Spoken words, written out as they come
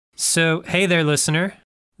So, hey there, listener.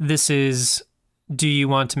 This is Do You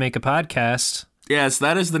Want to Make a Podcast? Yes,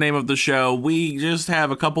 that is the name of the show. We just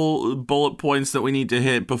have a couple bullet points that we need to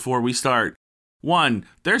hit before we start. 1,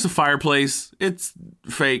 there's a fireplace. It's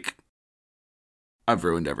fake. I've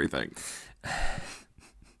ruined everything.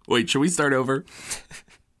 Wait, should we start over?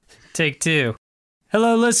 Take 2.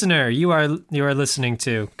 Hello, listener. You are listening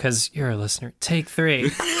to, because you're a listener. Take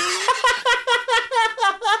 3.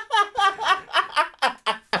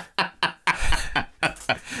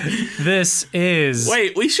 This is...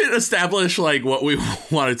 Wait, we should establish, what we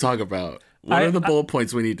want to talk about. What are the bullet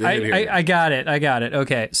points we need to hit here? I got it.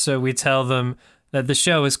 Okay, so we tell them that the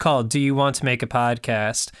show is called Do You Want to Make a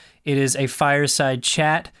Podcast? It is a fireside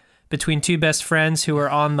chat between two best friends who are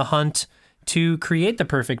on the hunt to create the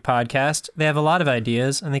perfect podcast. They have a lot of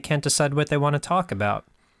ideas, and they can't decide what they want to talk about.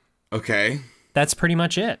 Okay. That's pretty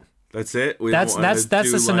much it. That's it? That's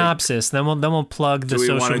the synopsis. Then we'll plug the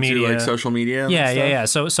social media. Do we want to do social media? Yeah.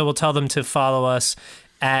 So we'll tell them to follow us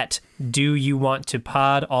at Do You Want to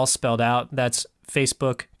Pod, all spelled out. That's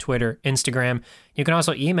Facebook, Twitter, Instagram. You can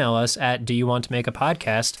also email us at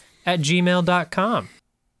doyouwanttomakeapodcast@gmail.com.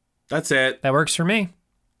 That's it. That works for me.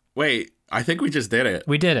 Wait, I think we just did it.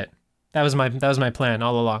 We did it. That was my plan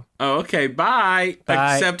all along. Oh, okay. Bye.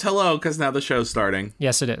 Bye. Except hello, because now the show's starting.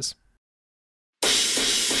 Yes, it is.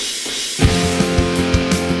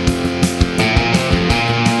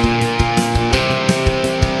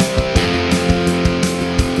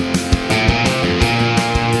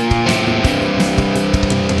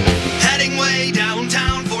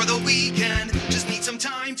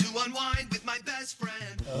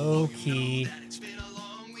 Okie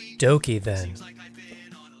dokie then.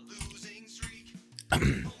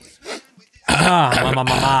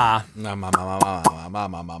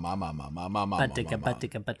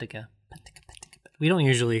 We don't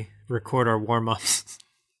usually record our warm-ups.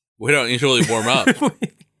 We don't usually warm up.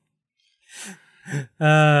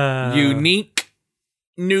 Unique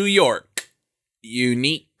New York.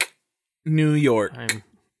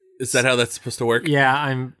 Is that how that's supposed to work? Yeah,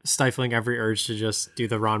 I'm stifling every urge to just do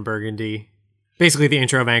the Ron Burgundy, basically the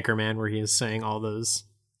intro of Anchorman, where he is saying all those.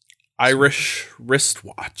 Irish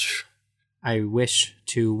wristwatch. I wish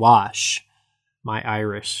to wash my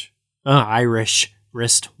Irish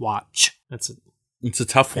wristwatch. It's a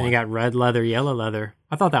tough one. And you got red leather, yellow leather.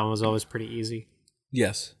 I thought that one was always pretty easy.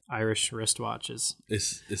 Yes. Irish wristwatches.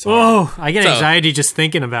 It's oh, I get anxiety just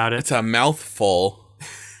thinking about it. It's a mouthful.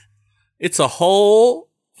 It's a hole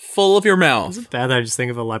full of your mouth. Is it bad that I just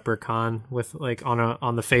think of a leprechaun with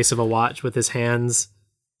on the face of a watch with his hands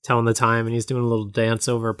telling the time, and he's doing a little dance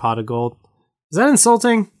over a pot of gold? Is that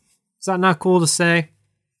insulting? Is that not cool to say?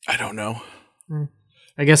 I don't know.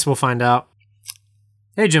 I guess we'll find out.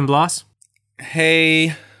 Hey, Jim Bloss.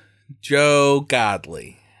 Hey, Joe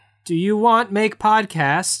Godley. Do you want make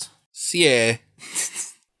podcast? Yeah.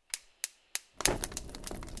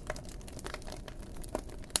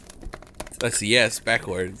 That's yes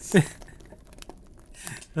backwards.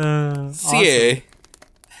 Awesome.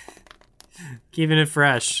 Keeping it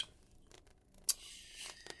fresh.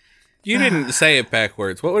 You didn't say it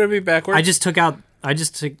backwards. What would it be backwards? You just took out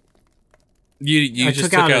 2.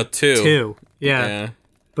 2. Yeah.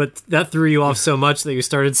 But that threw you off so much that you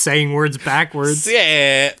started saying words backwards.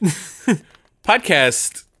 Yeah.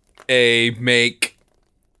 Podcast a make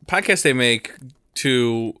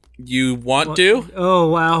to you want to? Oh,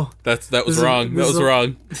 wow. That was wrong. That was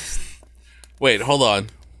wrong. Wait, hold on.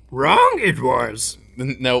 Wrong it was.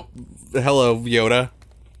 No. Hello, Yoda.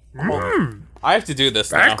 I have to do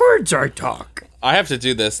this now. Backwards I talk. I have to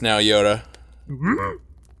do this now, Yoda.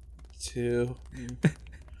 2.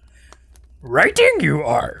 Writing you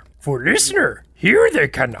are. For listener, here they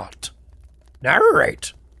cannot.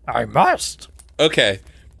 Narrate. I must. Okay.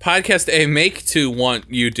 Podcast a make to want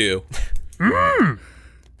you do.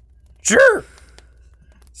 Sure.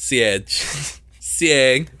 Siege.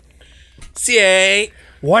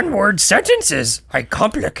 1 word sentences I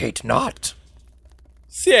complicate not.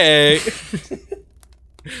 Did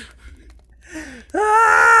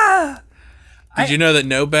you know that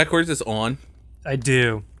no backwards is on? I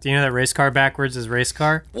do. Do you know that race car backwards is race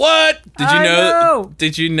car? What? Did you know?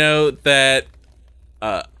 Did you know that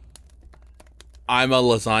I'm a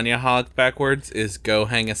lasagna hog backwards is go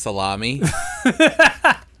hang a salami?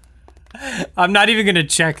 I'm not even gonna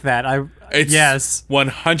check that. Yes,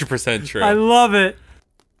 100% true. I love it.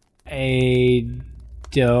 I'm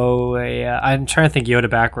trying to think Yoda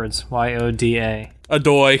backwards. Yoda.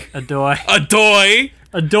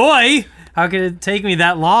 Adoy. How could it take me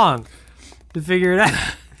that long to figure it out?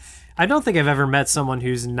 I don't think I've ever met someone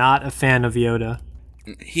who's not a fan of Yoda.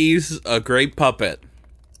 He's a great puppet.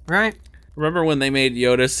 Right? Remember when they made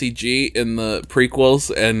Yoda CG in the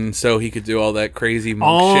prequels, and so he could do all that crazy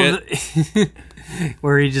monk shit?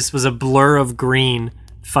 Where he just was a blur of green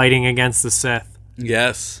fighting against the Sith.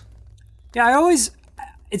 Yes. Yeah,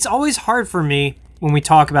 it's always hard for me when we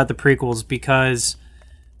talk about the prequels because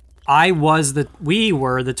we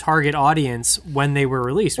were the target audience when they were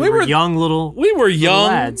released. We were young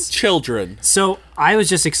lads. Children. So I was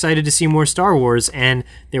just excited to see more Star Wars, and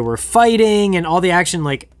there were fighting and all the action.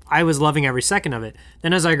 Like, I was loving every second of it.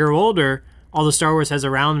 Then as I grew older, all the Star Wars heads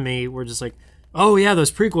around me were just like, oh yeah,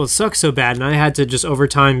 those prequels suck so bad. And I had to just over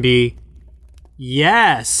time be,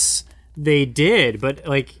 yes, they did. But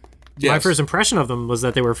like, my first impression of them was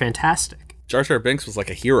that they were fantastic. Jar Jar Binks was like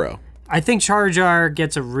a hero. I think Jar Jar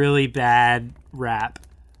gets a really bad rap.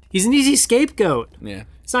 He's an easy scapegoat. Yeah.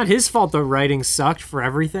 It's not his fault the writing sucked for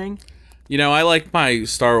everything. You know, I like my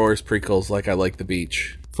Star Wars prequels like I like the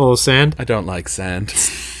beach. Full of sand? I don't like sand.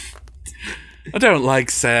 I don't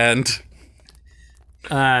like sand.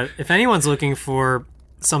 If anyone's looking for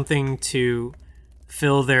something to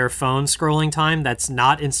fill their phone scrolling time that's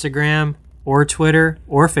not Instagram or Twitter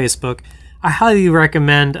or Facebook, I highly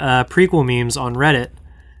recommend prequel memes on Reddit.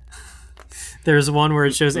 There's one where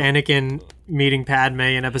it shows Anakin meeting Padme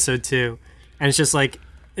in episode 2, and it's just like,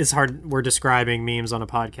 it's hard. We're describing memes on a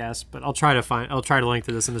podcast, but I'll try to link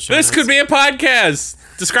to this in the show notes. This could be a podcast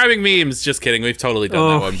describing memes. Just kidding. We've totally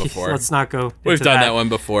done that one before. Let's not go. We've done that one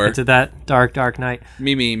before. Into that dark night.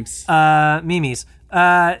 Memes. Memes.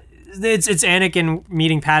 It's Anakin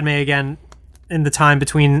meeting Padme again in the time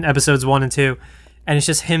between episodes 1 and 2. And it's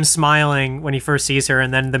just him smiling when he first sees her,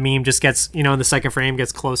 and then the meme just gets, in the second frame,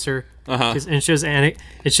 gets closer. Uh-huh. And it shows it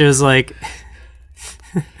shows like,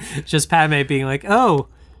 just Padme being like, "Oh,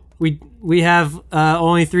 we have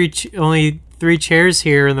only three chairs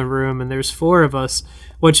here in the room, and there's 4 of us.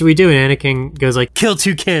 What should we do?" And Anakin goes like, "Kill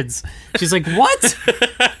 2 kids." She's like, "What?"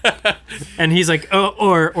 And he's like, "Oh,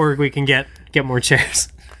 or we can get more chairs."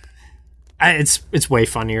 It's way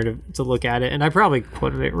funnier to look at it, and I probably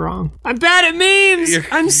quoted it wrong. I'm bad at memes.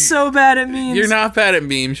 I'm so bad at memes. You're not bad at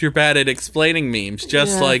memes. You're bad at explaining memes,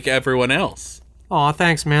 just like everyone else. Aw,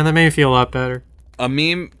 thanks, man. That made me feel a lot better. A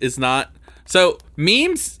meme is not. So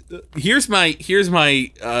memes. Here's my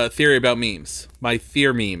theory about memes. My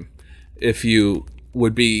fear meme, if you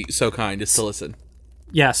would be so kind as to listen.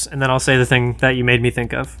 Yes, and then I'll say the thing that you made me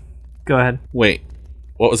think of. Go ahead. Wait,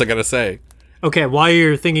 what was I gonna say? Okay, while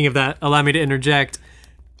you're thinking of that, allow me to interject.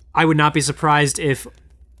 I would not be surprised if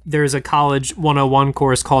there's a college 101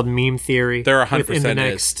 course called Meme Theory. There 100%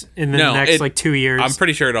 in the next 2 years. I'm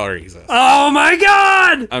pretty sure it already exists. Oh my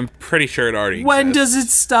god! I'm pretty sure it already exists. When does it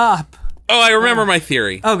stop? Oh, I remember my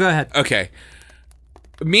theory. Oh, go ahead. Okay.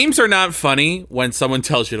 Memes are not funny when someone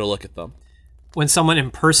tells you to look at them. When someone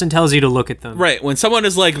in person tells you to look at them. Right. When someone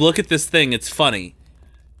is like, look at this thing, it's funny.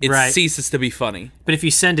 It right. ceases to be funny. But if you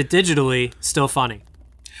send it digitally, still funny.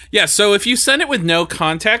 Yeah, so if you send it with no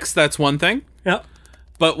context, that's one thing. Yep.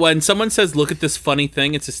 But when someone says, look at this funny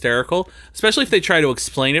thing, it's hysterical. Especially if they try to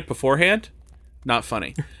explain it beforehand. Not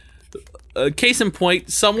funny. Case in point,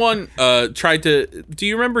 someone tried to... Do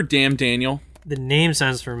you remember Damn Daniel? The name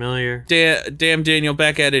sounds familiar. Damn Daniel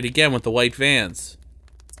back at it again with the white vans.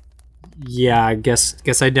 Yeah, I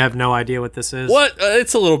guess I have no idea what this is. What?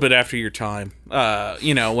 It's a little bit after your time. When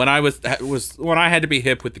I when I had to be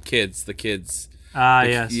hip with the kids.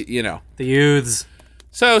 Yes. The youths.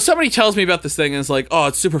 So somebody tells me about this thing and it's like, oh,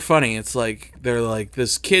 it's super funny. It's like they're like,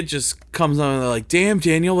 this kid just comes on and they're like, damn,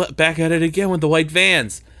 Daniel, back at it again with the white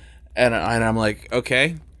vans, and I'm like,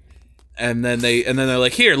 okay, and then they're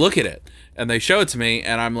like, here, look at it, and they show it to me,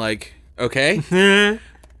 and I'm like, okay.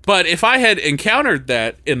 But if I had encountered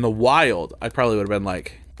that in the wild, I probably would have been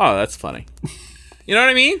like, oh, that's funny. You know what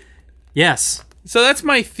I mean? Yes. So that's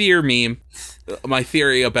my meme. My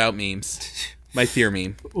theory about memes. My fear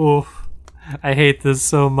meme. Oh, I hate this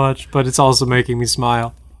so much, but it's also making me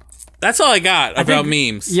smile. That's all I got about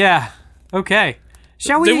memes. Yeah. Okay.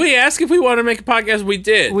 Shall we? Did we ask if we wanted to make a podcast? We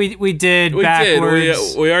did. We did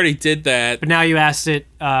backwards. We already did that. But now you asked it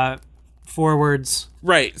forwards.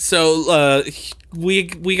 Right. So we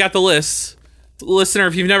got the lists. Listener,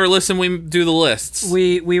 if you've never listened, we do the lists.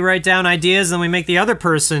 We write down ideas and we make the other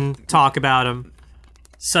person talk about them.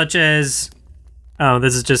 Such as... Oh,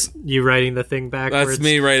 this is just you writing the thing backwards. That's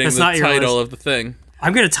me writing the title of the thing.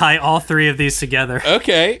 I'm going to tie all 3 of these together.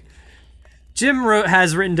 Okay. Jim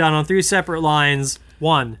has written down on 3 separate lines.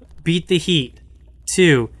 1, beat the heat.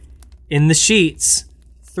 2, in the sheets.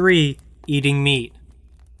 3, eating meat.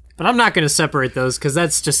 But I'm not going to separate those because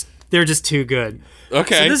they're just too good.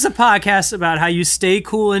 Okay. So this is a podcast about how you stay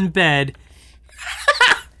cool in bed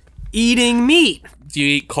eating meat. Do you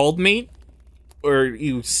eat cold meat? Or are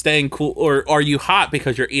you staying cool? Or are you hot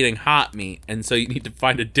because you're eating hot meat? And so you need to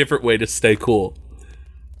find a different way to stay cool.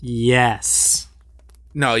 Yes.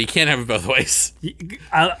 No, you can't have it both ways.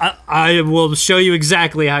 I will show you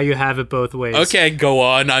exactly how you have it both ways. Okay, go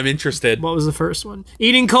on. I'm interested. What was the first one?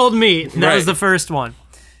 Eating cold meat. That Right. was the first one.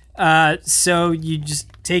 So you just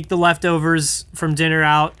take the leftovers from dinner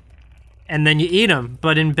out, and then you eat them,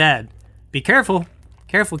 but in bed. Be careful.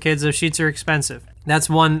 Careful, kids. Those sheets are expensive. That's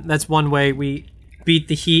one way we beat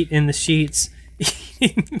the heat in the sheets.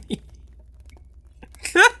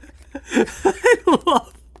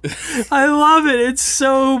 I love it. It's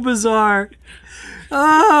so bizarre.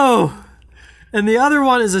 Oh. And the other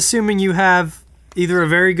one is assuming you have either a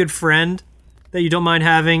very good friend that you don't mind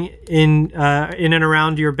having in and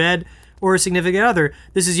around your bed, or a significant other.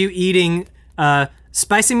 This is you eating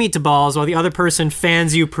spicy meatballs while the other person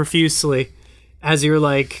fans you profusely as you're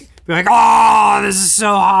like, oh, this is so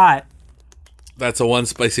hot. That's a one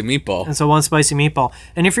spicy meatball. And so one spicy meatball.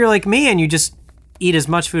 And if you're like me and you just eat as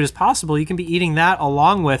much food as possible, you can be eating that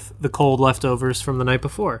along with the cold leftovers from the night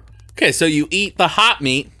before. Okay, so you eat the hot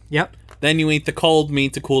meat, Yep, then you eat the cold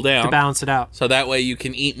meat to cool down. to balance it out. So that way you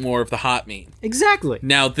can eat more of the hot meat. Exactly.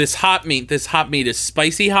 Now, this hot meat is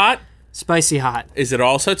spicy hot? Spicy hot. Is it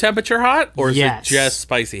also temperature hot? Or is Yes. it just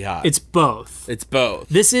spicy hot? It's both. It's both.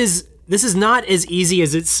 This is not as easy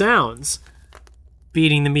as it sounds.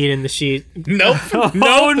 Beating the meat in the sheet. Nope. Oh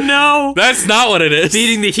Nope. no! That's not what it is.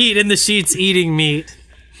 Beating the heat in the sheets, eating meat.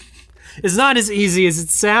 It's not as easy as it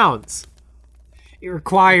sounds. It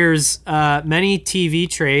requires many TV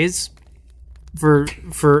trays for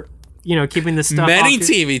keeping the stuff. Many off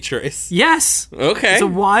your- TV trays. Yes. Okay. It's a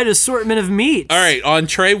wide assortment of meats. All right, on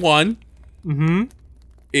tray one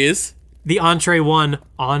is... The entree one.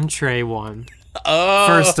 Oh,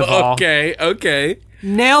 First of all. Okay.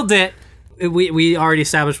 Nailed it. We already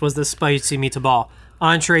established was the spicy meatball.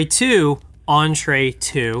 Entree two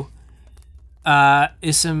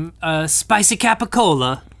is some spicy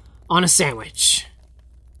capicola on a sandwich.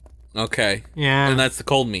 Okay. Yeah. And that's the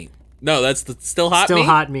cold meat. No, that's the still hot Still meat?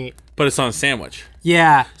 hot meat. But it's on a sandwich.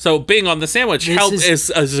 Yeah. So being on the sandwich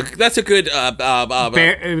that's a good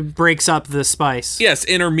It breaks up the spice. yes,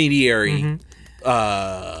 intermediary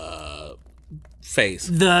phase.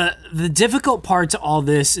 The difficult part to all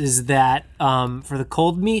this is that for the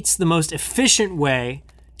cold meats, the most efficient way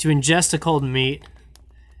to ingest a cold meat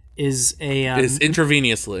is Is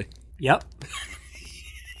intravenously. Yep.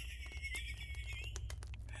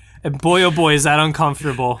 And boy, oh boy, is that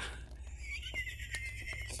uncomfortable.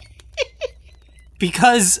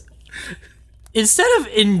 Because instead of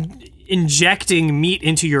injecting meat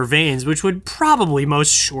into your veins, which would probably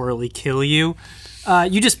most surely kill you,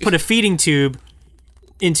 you just put a feeding tube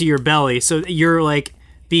into your belly, so you're like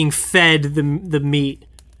being fed the meat.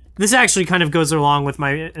 This actually kind of goes along with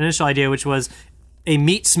my initial idea, which was a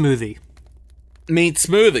meat smoothie. Meat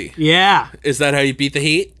smoothie. Yeah, Is that how you beat the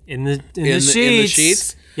heat? in the sheets. In the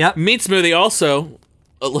sheets? Yep. Meat smoothie also.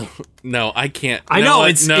 No, I can't. I know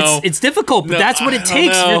it's difficult, but No, that's what it oh,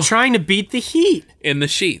 takes if no. you're trying to beat the heat. In the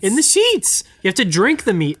sheets. In the sheets, you have to drink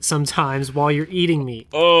the meat sometimes while you're eating meat.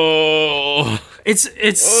 Oh. It's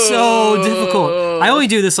so difficult. I only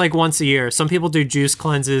do this like once a year. Some people do juice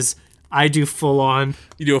cleanses. I do full on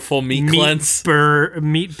You do a full meat cleanse.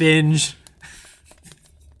 meat binge,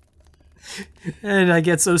 and I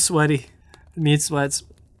get so sweaty. Meat sweats.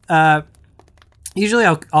 Usually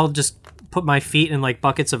I'll just put my feet in like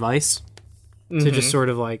buckets of ice to just sort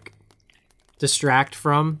of like distract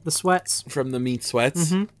from the sweats. From the meat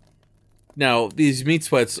sweats. Now, these meat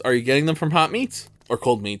sweats, are you getting them from hot meats or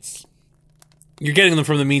cold meats? You're getting them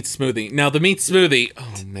from the meat smoothie. Now, the meat smoothie.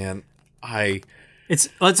 Oh man,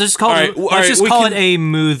 Let's just call it. Let's just call it a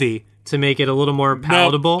smoothie to make it a little more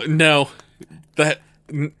palatable. No, that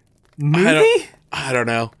Smoothie? I don't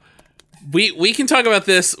know. We can talk about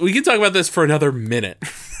this. We can talk about this for another minute,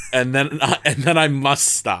 and then I must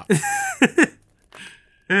stop.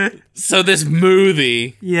 So this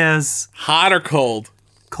smoothie, Yes, hot or cold?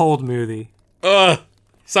 cold smoothie. Ugh.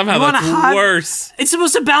 Somehow You want that's a hot- worse. It's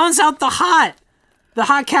supposed to balance out the hot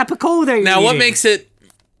capicola that you're Now, what eating. makes it?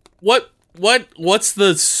 What's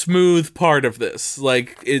the smooth part of this?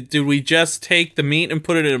 Like, do we just take the meat and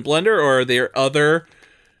put it in a blender, or are there other?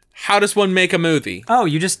 How does one make a smoothie? Oh,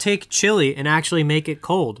 you just take chili and actually make it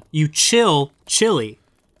cold. You chill chili,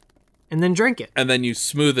 and then drink it. And then you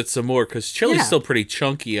smooth it some more because chili's Yeah. still pretty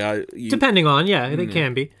chunky. Depending on, they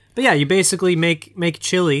can be. But yeah, you basically make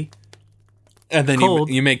chili. And then cold.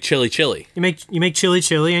 you make chili. You make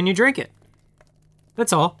chili and you drink it.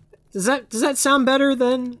 That's all. Does that sound better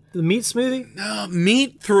than the meat smoothie?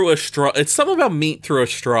 Meat through a straw. It's something about meat through a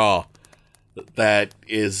straw that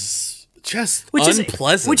is just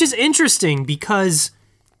unpleasant. Which is interesting because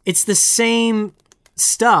it's the same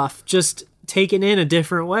stuff, just taken in a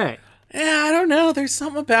different way. Yeah, I don't know. There's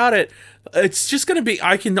something about it. It's just going to be,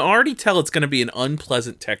 I can already tell it's going to be an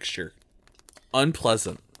unpleasant texture.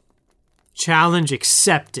 Unpleasant. Challenge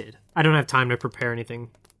accepted. I don't have time to prepare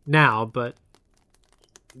anything now, but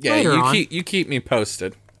yeah, you keep me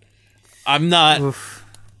posted. I'm not. Oof.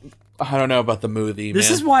 I don't know about the movie. This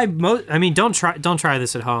man. is why don't try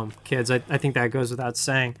this at home, kids. I think that goes without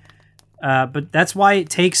saying. But that's why it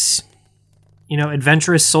takes,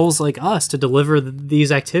 adventurous souls like us to deliver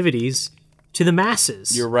these activities to the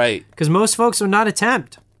masses. You're right. Because most folks would not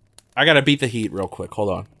attempt. I gotta beat the heat real quick. Hold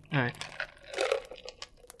on. All right.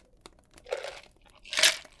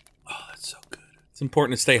 Oh, that's so good. It's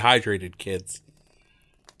important to stay hydrated, kids.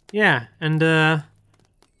 Yeah, and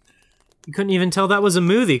you couldn't even tell that was a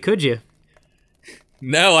movie, could you?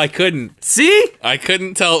 No, I couldn't. See? I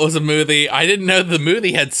couldn't tell it was a movie. I didn't know the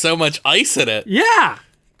movie had so much ice in it. Yeah.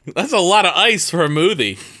 That's a lot of ice for a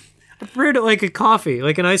movie. I brewed it like a coffee,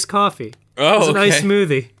 like an iced coffee. Oh, it's an iced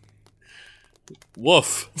smoothie.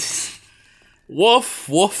 Woof. Woof,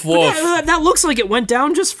 woof, woof. That looks like it went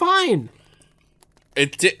down just fine.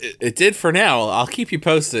 It did for now. I'll keep you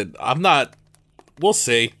posted. I'm not. We'll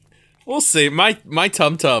see. We'll see. My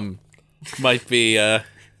tum-tum might be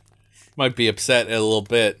upset a little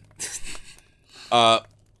bit.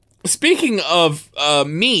 Speaking of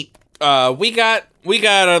meat, we got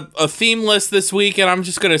a theme list this week, and I'm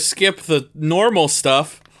just gonna skip the normal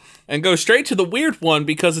stuff and go straight to the weird one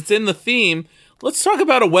because it's in the theme. Let's talk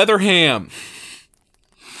about a weather ham.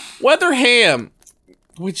 Weather ham,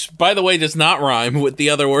 which, by the way, does not rhyme with the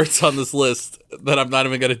other words on this list that I'm not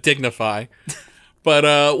even going to dignify. But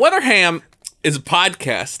Weather Ham is a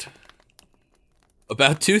podcast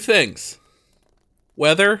about two things.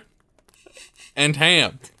 Weather and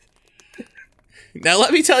ham. Now,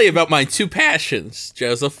 let me tell you about my two passions,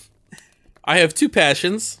 Joseph. I have two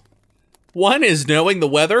passions. One is knowing the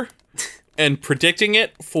weather and predicting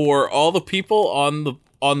it for all the people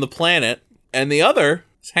on the planet, and the other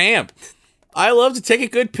is ham. I love to take a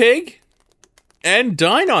good pig and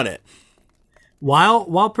dine on it.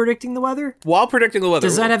 While predicting the weather? While predicting the weather.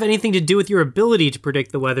 Does that have anything to do with your ability to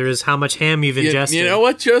predict the weather, is how much ham you've ingested? You know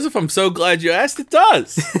what, Joseph? I'm so glad you asked. It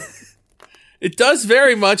does. It does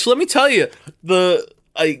very much. Let me tell you, the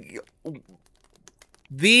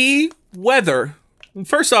weather.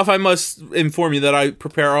 First off, I must inform you that I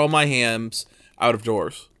prepare all my hams out of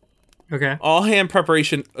doors. Okay. All ham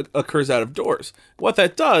preparation occurs out of doors. What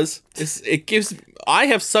that does is I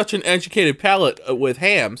have such an educated palate with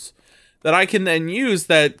hams that I can then use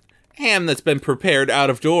that ham that's been prepared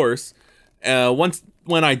out of doors.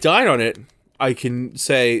 When I dine on it, I can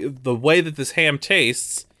say the way that this ham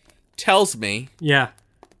tastes tells me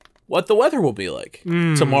what the weather will be like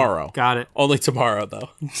tomorrow. Got it. Only tomorrow, though.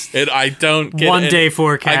 And I don't get one day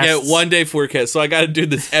forecast. I get 1 day forecast, so I got to do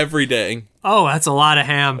this every day. Oh, that's a lot of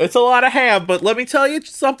ham. It's a lot of ham, but let me tell you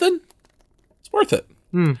something. It's worth it.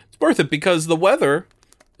 It's worth it because the weather,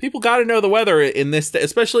 people got to know the weather in this,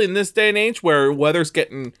 especially in this day and age where weather's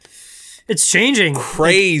getting It's changing.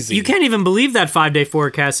 Crazy. You can't even believe that 5-day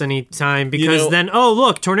forecast anytime because then, oh,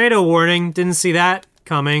 look, tornado warning. Didn't see that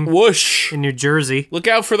coming. Whoosh. In New Jersey. Look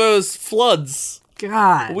out for those floods.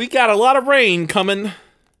 God. We got a lot of rain coming.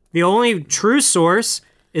 The only true source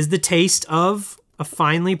is the taste of a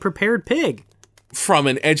finely prepared pig. From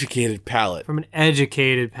an educated palate. From an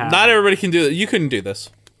educated palate. Not everybody can do it. You couldn't do this.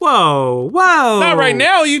 Whoa. Not right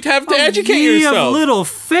now. You'd have to educate yourself. You have little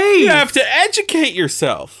faith. You have to educate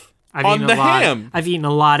yourself on the ham. I've eaten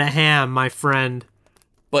a lot of ham, my friend.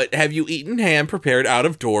 But have you eaten ham prepared out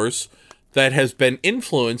of doors that has been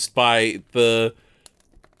influenced by the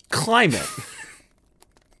climate?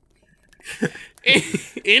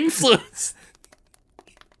 Influenced.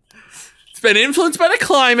 It's been influenced by the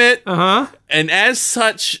climate. Uh-huh. And as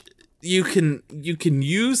such, you can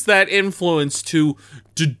use that influence to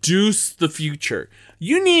deduce the future.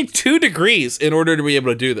 You need 2 degrees in order to be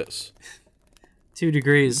able to do this. 2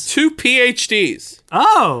 degrees. 2 PhDs.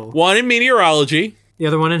 Oh. One in meteorology. The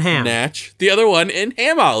other one in ham. Natch. The other one in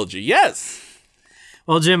hamology. Yes.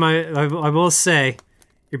 Well, Jim, I will say,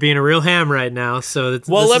 you're being a real ham right now, so this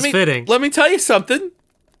is fitting. Let me tell you something.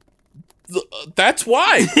 That's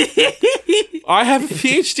why. I have a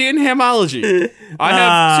PhD in hamology. I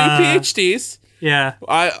have 2 PhDs. Yeah.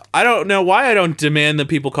 I don't know why I don't demand that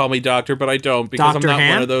people call me doctor, but I don't because Dr. I'm not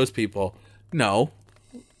Ham? one of those people. No.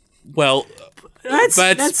 Well,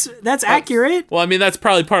 That's accurate. Well, I mean, that's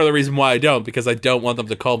probably part of the reason why I don't, because I don't want them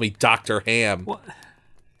to call me Dr. Ham. What?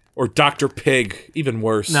 Or Dr. Pig, even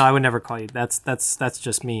worse. No, I would never call you. That's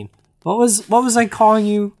just mean. What was I calling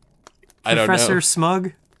you? I don't know. Professor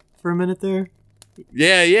Smug for a minute there?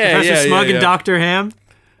 Yeah. Professor Smug and Dr. Ham?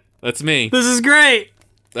 That's me. This is great.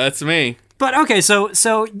 That's me. But okay,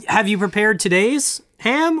 so have you prepared today's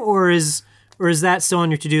ham, or is that still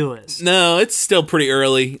on your to-do list? No, it's still pretty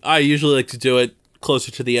early. I usually like to do it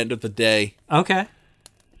closer to the end of the day. Okay.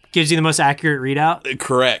 Gives you the most accurate readout?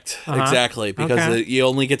 Correct. Exactly. Because you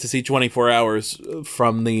only get to see 24 hours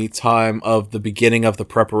from the time of the beginning of the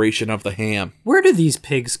preparation of the ham. Where do these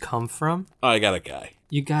pigs come from? Oh, I got a guy.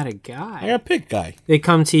 You got a guy. I got a pig guy. They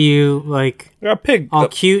come to you like I got a pig. all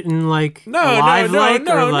cute and like No.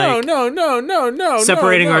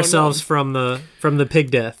 separating ourselves from the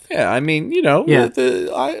pig death. Yeah, I mean,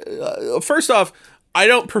 first off, I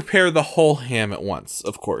don't prepare the whole ham at once,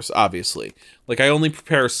 of course, obviously. Like, I only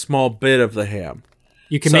prepare a small bit of the ham.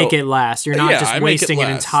 You can make it last. You're not just wasting an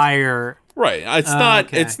entire... Right.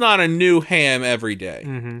 It's not a new ham every day.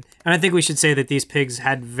 Mm-hmm. And I think we should say that these pigs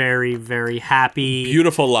had very, very happy...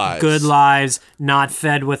 beautiful lives. Good lives, not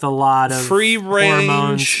fed with a lot of free range.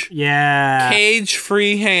 Hormones. Yeah.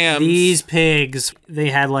 Cage-free hams. These pigs, they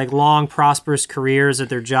had like long, prosperous careers at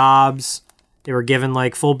their jobs. They were given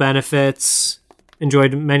like full benefits,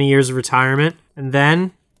 enjoyed many years of retirement. And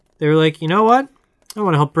then they were like, you know what? I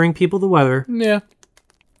want to help bring people the weather. Yeah.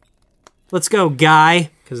 Let's go,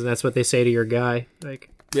 guy. Because that's what they say to your guy. Like,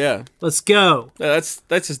 yeah. Let's go. That's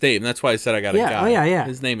his name. That's why I said I got a guy. Oh, yeah.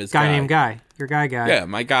 His name is Guy named Guy. Your guy. Yeah,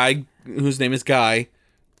 my guy, whose name is Guy.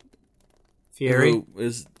 Fieri? Who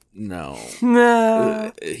is... No.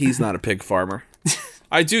 No. He's not a pig farmer.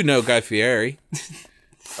 I do know Guy Fieri.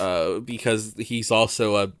 Because he's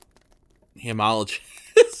also a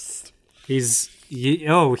hamologist. He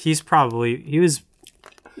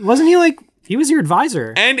was your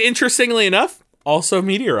advisor. And interestingly enough, also a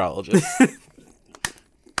meteorologist.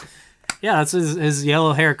 Yeah, that's his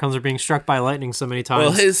yellow hair comes from being struck by lightning so many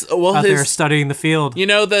times. Out there studying the field. You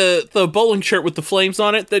know the bowling shirt with the flames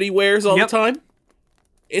on it that he wears all the time?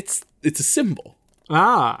 It's a symbol.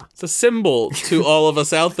 Ah. It's a symbol to all of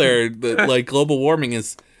us out there that like global warming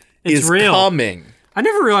is real. Coming. I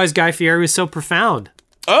never realized Guy Fieri was so profound.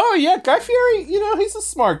 Oh yeah, Guy Fieri, he's a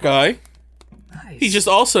smart guy. Nice. He just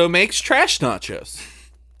also makes trash nachos.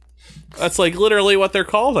 That's like literally what they're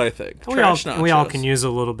called, I think. Trash nachos. We all can use a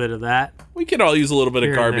little bit of that. We can all use a little bit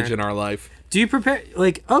Here of garbage in our life. Do you prepare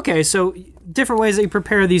so different ways that you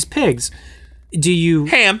prepare these pigs? Do you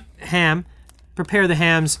ham prepare the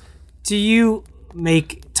hams? Do you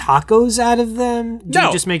make tacos out of them? Do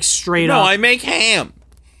you just make straight up? No, I make ham.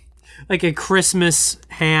 Like a Christmas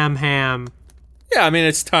ham. Yeah, I mean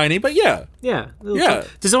it's tiny, but yeah. Yeah. Yeah.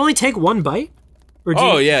 Does it only take one bite?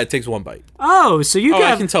 Yeah, it takes one bite. Oh, so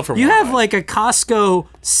I can tell from you one have bite. like a Costco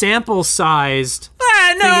sample sized.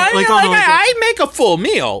 I make a full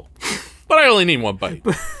meal, but I only need one bite.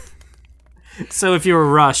 So if you were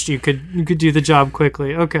rushed, you could do the job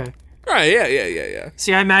quickly. Okay. Right? Yeah.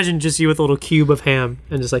 See, I imagine just you with a little cube of ham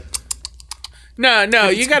and just like. No,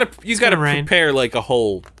 you gotta prepare like a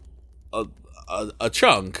whole a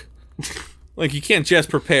chunk. Like you can't just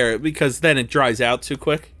prepare it because then it dries out too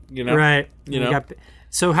quick. Right.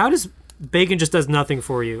 So how does bacon just does nothing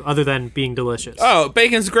for you other than being delicious? Oh,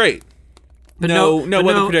 bacon's great. But no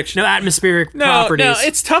weather prediction. No atmospheric properties. No,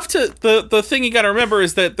 it's tough to... The thing you got to remember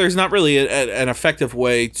is that there's not really an effective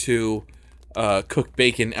way to cook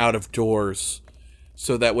bacon out of doors,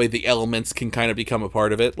 so that way the elements can kind of become a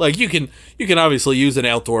part of it. Like you can obviously use an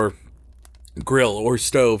outdoor grill or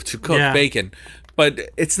stove to cook bacon, but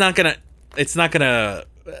it's not gonna.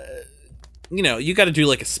 You got to do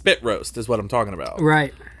like a spit roast, is what I'm talking about.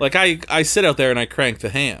 Right. Like I sit out there and I crank the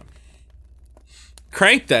ham.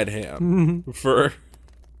 Crank that ham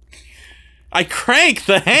I crank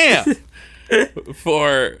the ham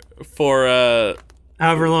for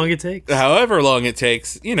however long it takes. However long it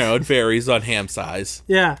takes, it varies on ham size.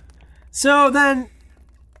 Yeah. So then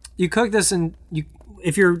you cook this and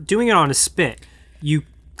if you're doing it on a spit, you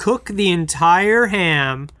cook the entire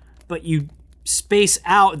ham, but you space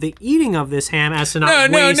out the eating of this ham as to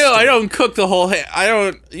not waste No, it. I don't cook the whole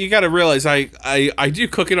ham. You got to realize I do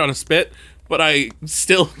cook it on a spit, but I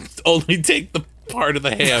still only take the part of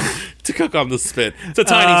the ham to cook on the spit. It's a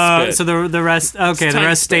tiny spit. So the rest, the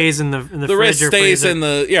rest stays in the fridge. The rest stays freezer. in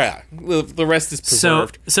the rest is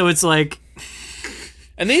preserved. So it's like,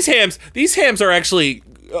 and these hams are actually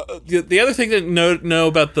the other thing to know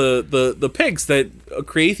about the pigs that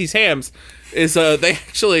create these hams is they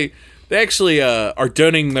they actually are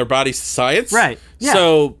donating their bodies to science. Right. Yeah.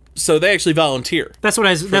 So they actually volunteer. That's what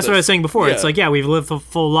I was saying before. Yeah. It's like, yeah, we've lived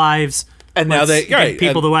full lives. And now Let's give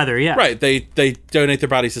people the weather. Yeah. Right. They donate their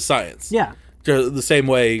bodies to science. Yeah. The same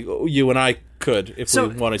way you and I could if we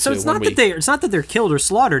wanted to. So it's not that they're killed or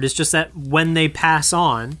slaughtered. It's just that when they pass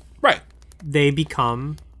on, right, they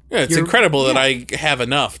become. Yeah, it's incredible that I have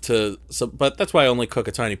enough to. But that's why I only cook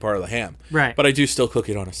a tiny part of the ham. Right. But I do still cook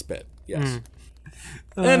it on a spit. Yes.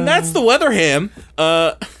 And that's the weather ham.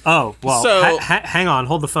 Oh well. So hang on,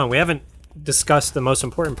 hold the phone. We haven't discussed the most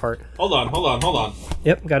important part. Hold on.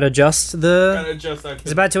 Yep, gotta adjust the. Gotta adjust that.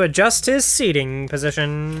 He's about to adjust his seating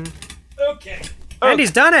position. Okay. And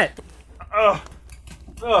he's done it. All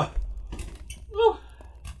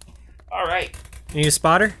right. You need a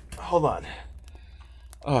spotter? Hold on.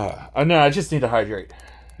 No, I just need to hydrate.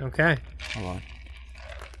 Okay. Hold on.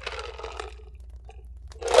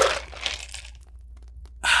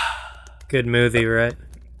 Good movie, right?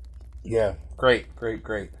 Yeah. Great.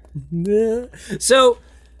 So,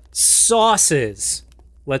 sauces.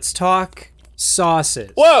 Let's talk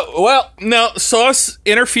sauces. Whoa, well, no, sauce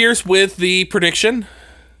interferes with the prediction,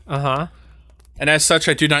 Uh-huh. and as such,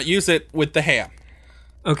 I do not use it with the ham.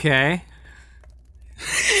 Okay.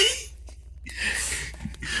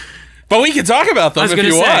 But we can talk about them I was if gonna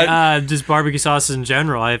you say, want. just barbecue sauces in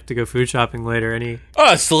general. I have to go food shopping later. Any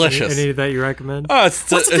It's delicious. any that you recommend?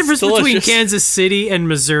 It's What's the difference between Kansas City and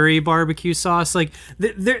Missouri barbecue sauce? Like,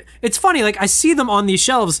 it's funny. Like, I see them on these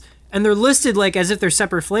shelves, and they're listed like as if they're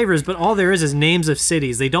separate flavors, but all there is names of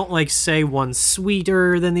cities. They don't like say one's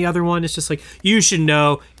sweeter than the other one. It's just like, you should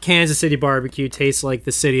know Kansas City barbecue tastes like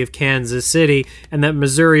the city of Kansas City, and that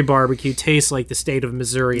Missouri barbecue tastes like the state of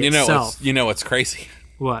Missouri itself. You know what's crazy?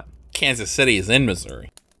 What? Kansas City is in Missouri.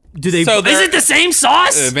 Do they? So Is it the same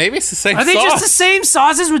sauce? Maybe it's the same Are sauce. they just the same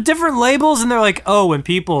sauces with different labels? And they're like, oh, when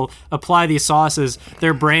people apply these sauces,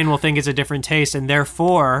 their brain will think it's a different taste, and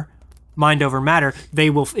therefore, mind over matter, they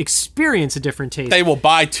will experience a different taste. They will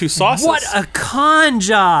buy two sauces. What a con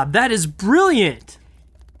job! That is brilliant.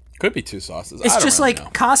 Could be two sauces. It's I don't just really like know.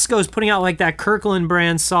 Costco's putting out like that Kirkland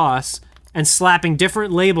brand sauce and slapping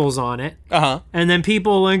different labels on it. And then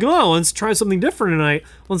people are like, oh, let's try something different tonight.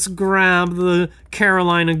 Let's grab the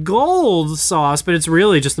Carolina Gold sauce, but it's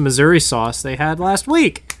really just the Missouri sauce they had last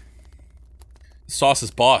week. Sauce is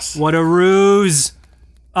boss. What a ruse.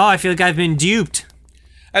 Oh, I feel like I've been duped.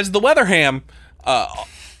 As the weather ham,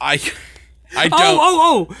 I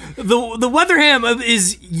don't. The weather ham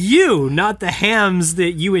is you, not the hams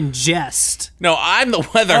that you ingest. No, I'm the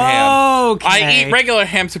weather ham. Okay. I eat regular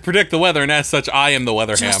ham to predict the weather, and as such, I am the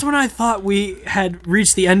weather ham. Just when I thought we had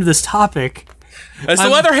reached the end of this topic. As the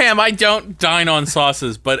weather ham, I don't dine on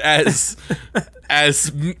sauces, but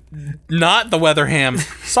not the weather ham,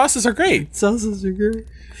 sauces are great. Sauces are great.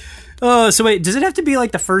 Oh, so wait, does it have to be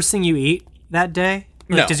like the first thing you eat that day?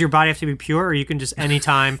 Like, No. Does your body have to be pure, or you can just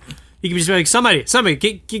anytime? You can just be like, somebody,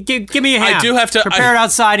 give me a ham. I do have to- prepare it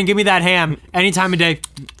outside and give me that ham any time of day.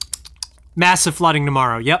 Massive flooding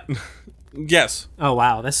tomorrow. Yep. Yes. Oh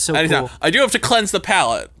wow, that's so Anytime. cool. I do have to cleanse the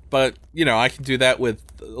palate, but I can do that with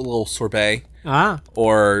a little sorbet Ah,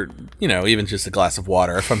 or even just a glass of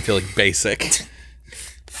water if I'm feeling basic.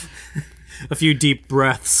 a few deep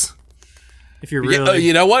breaths. If you're really,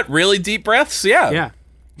 You know what? Really deep breaths. yeah.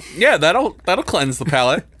 Yeah, that'll cleanse the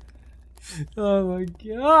palate. Oh my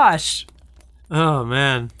gosh. Oh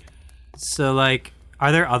man. So like,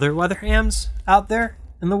 are there other weather hams out there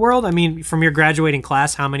in the world? I mean, from your graduating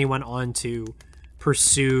class, how many went on to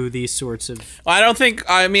pursue these sorts of? I don't think.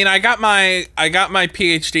 I mean, I got my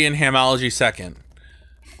PhD in hamology second.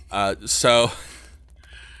 So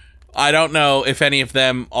I don't know if any of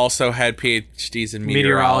them also had PhDs in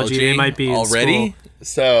meteorology. They might be in already.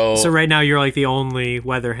 So right now you're like the only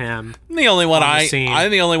weather ham. I'm the only one on the scene. I'm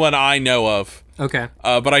the only one I know of. Okay.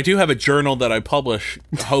 But I do have a journal that I publish,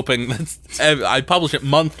 hoping that I publish it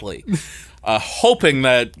monthly, hoping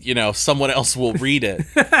that someone else will read it.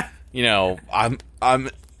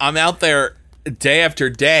 I'm out there day after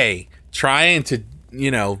day trying to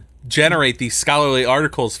generate these scholarly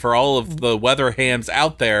articles for all of the weather hams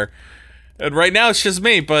out there. And right now it's just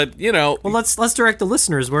me, but Well, let's direct the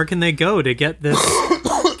listeners. Where can they go to get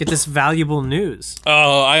this valuable news?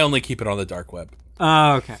 Oh, I only keep it on the dark web.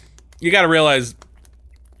 Oh, okay. You got to realize,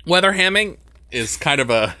 weather hamming is kind of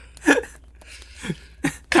an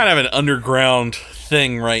underground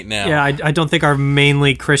thing right now. Yeah, I don't think our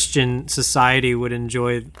mainly Christian society would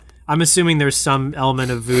enjoy. I'm assuming there's some element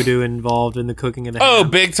of voodoo involved in the cooking of the Oh, ham.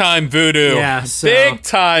 big time voodoo. Yeah, so- big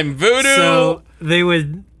time voodoo. So they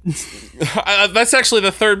would. That's actually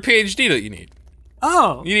the third PhD that you need.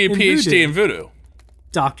 Oh, You need a in PhD voodoo. in voodoo.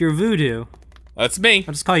 Dr. Voodoo. That's me.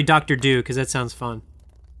 I'll just call you Dr. Do because that sounds fun.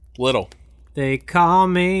 Little. They call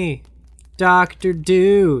me Dr.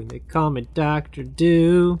 Do. They call me Dr.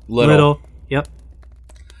 Do. Little. Yep.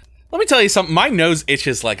 Let me tell you something. My nose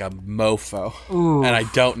itches like a mofo. Ooh. And I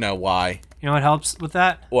don't know why. You know what helps with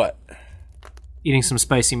that? What? Eating some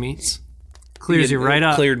spicy meats. Clears you right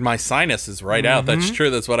up. Cleared my sinuses right out. That's true.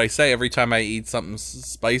 That's what I say every time I eat something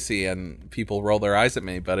spicy and people roll their eyes at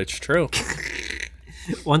me, but it's true.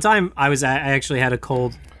 One time I actually had a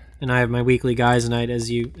cold, and I have my weekly guys night,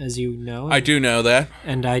 as you know. I do know that.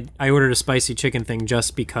 And I ordered a spicy chicken thing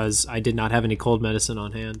just because I did not have any cold medicine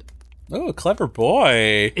on hand. Oh, clever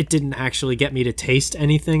boy. It didn't actually get me to taste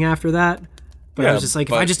anything after that. But I was just like,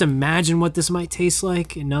 if I just imagine what this might taste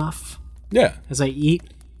like enough Yeah. as I eat.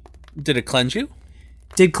 Did it cleanse you?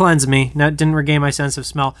 Did cleanse me. No, didn't regain my sense of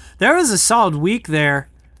smell. There was a solid week there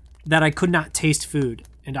that I could not taste food.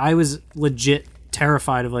 And I was legit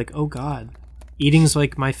terrified of like, oh God, eating's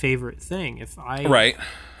like my favorite thing. If I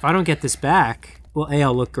don't get this back, well,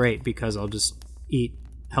 I'll look great because I'll just eat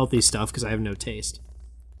healthy stuff because I have no taste.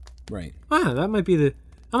 Right. That might be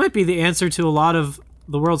the answer to a lot of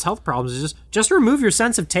the world's health problems. Is just remove your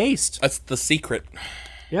sense of taste. That's the secret.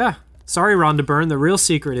 Yeah. Sorry, Rhonda Byrne. The real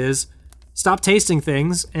secret is stop tasting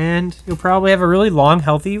things, and you'll probably have a really long,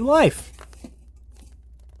 healthy life.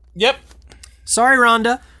 Yep. Sorry,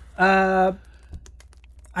 Rhonda.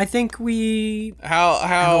 I think we How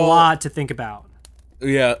have a lot to think about.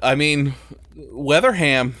 Yeah, I mean,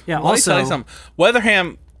 Weatherham. Yeah, let me also- tell you something.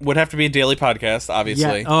 Weatherham would have to be a daily podcast,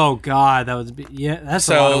 obviously. Yeah. Oh God, that's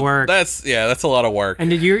a lot of work. That's a lot of work.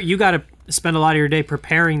 And you got to spend a lot of your day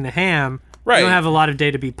preparing the ham. Right. You don't have a lot of day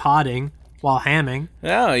to be potting while hamming.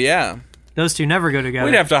 Oh, yeah. Those two never go together.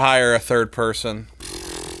 We'd have to hire a third person.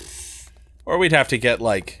 Or we'd have to get,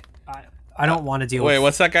 like... I don't want to deal Wait, with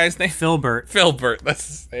what's that guy's name? Philbert. Philbert. That's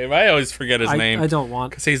his name. I always forget his name. I don't want.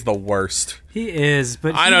 Because he's the worst. He is,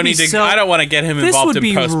 but I don't want to get him this involved would in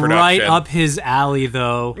be post-production. right up his alley,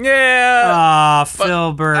 though. Yeah. Ah, but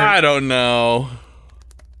Philbert. I don't know.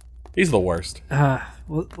 He's the worst.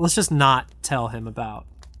 Well, let's just not tell him about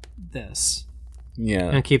this. Yeah.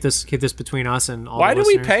 And keep this between us and all Why the do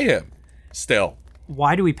we listeners. pay him? Still.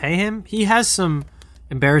 Why do we pay him? He has some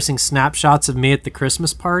embarrassing snapshots of me at the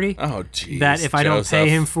Christmas party Oh, jeez. that if I don't pay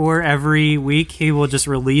him for every week, he will just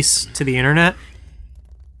release to the internet.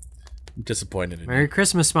 I'm disappointed in Merry you.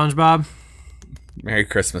 Christmas, SpongeBob. Merry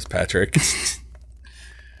Christmas, Patrick.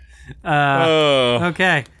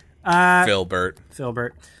 Okay. Philbert.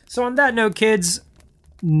 Philbert. So on that note, kids,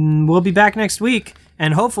 we'll be back next week,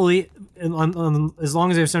 and hopefully, as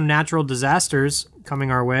long as there's no natural disasters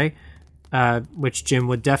coming our way, which Jim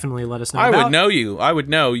would definitely let us know about. I would know you. I would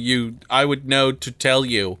know you. I would know to tell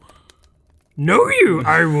you. Know you,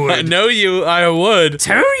 I would. Know you, I would.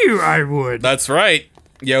 Tell you, I would. That's right,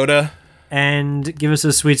 Yoda. And give us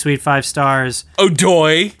a sweet, sweet 5 stars.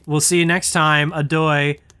 Odoy. We'll see you next time.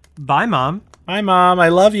 Adoy. Bye, Mom. Hi, Mom. I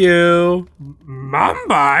love you. Mom,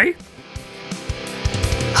 bye.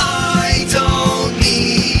 I don't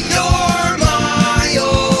need your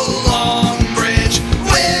mile long bridge.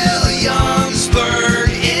 Williamsburg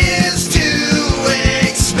is too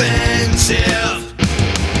expensive.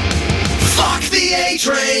 Fuck the A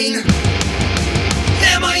train.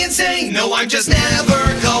 Am I insane? No, I'm just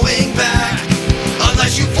never going back.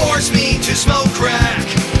 Unless you force me to smoke crack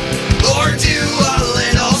or do a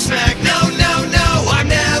little smack. No, no, no, I'm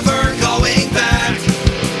never going back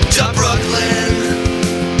to Brooklyn.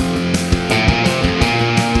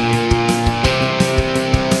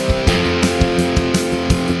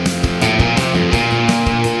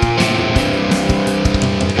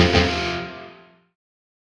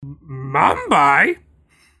 Mumbai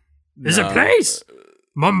is a place.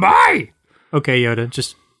 Mumbai. Okay, Yoda,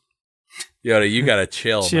 just Yoda, you gotta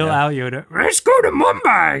chill. chill man. out, Yoda. Let's go to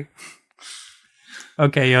Mumbai.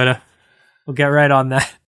 Okay, Yoda, we'll get right on that.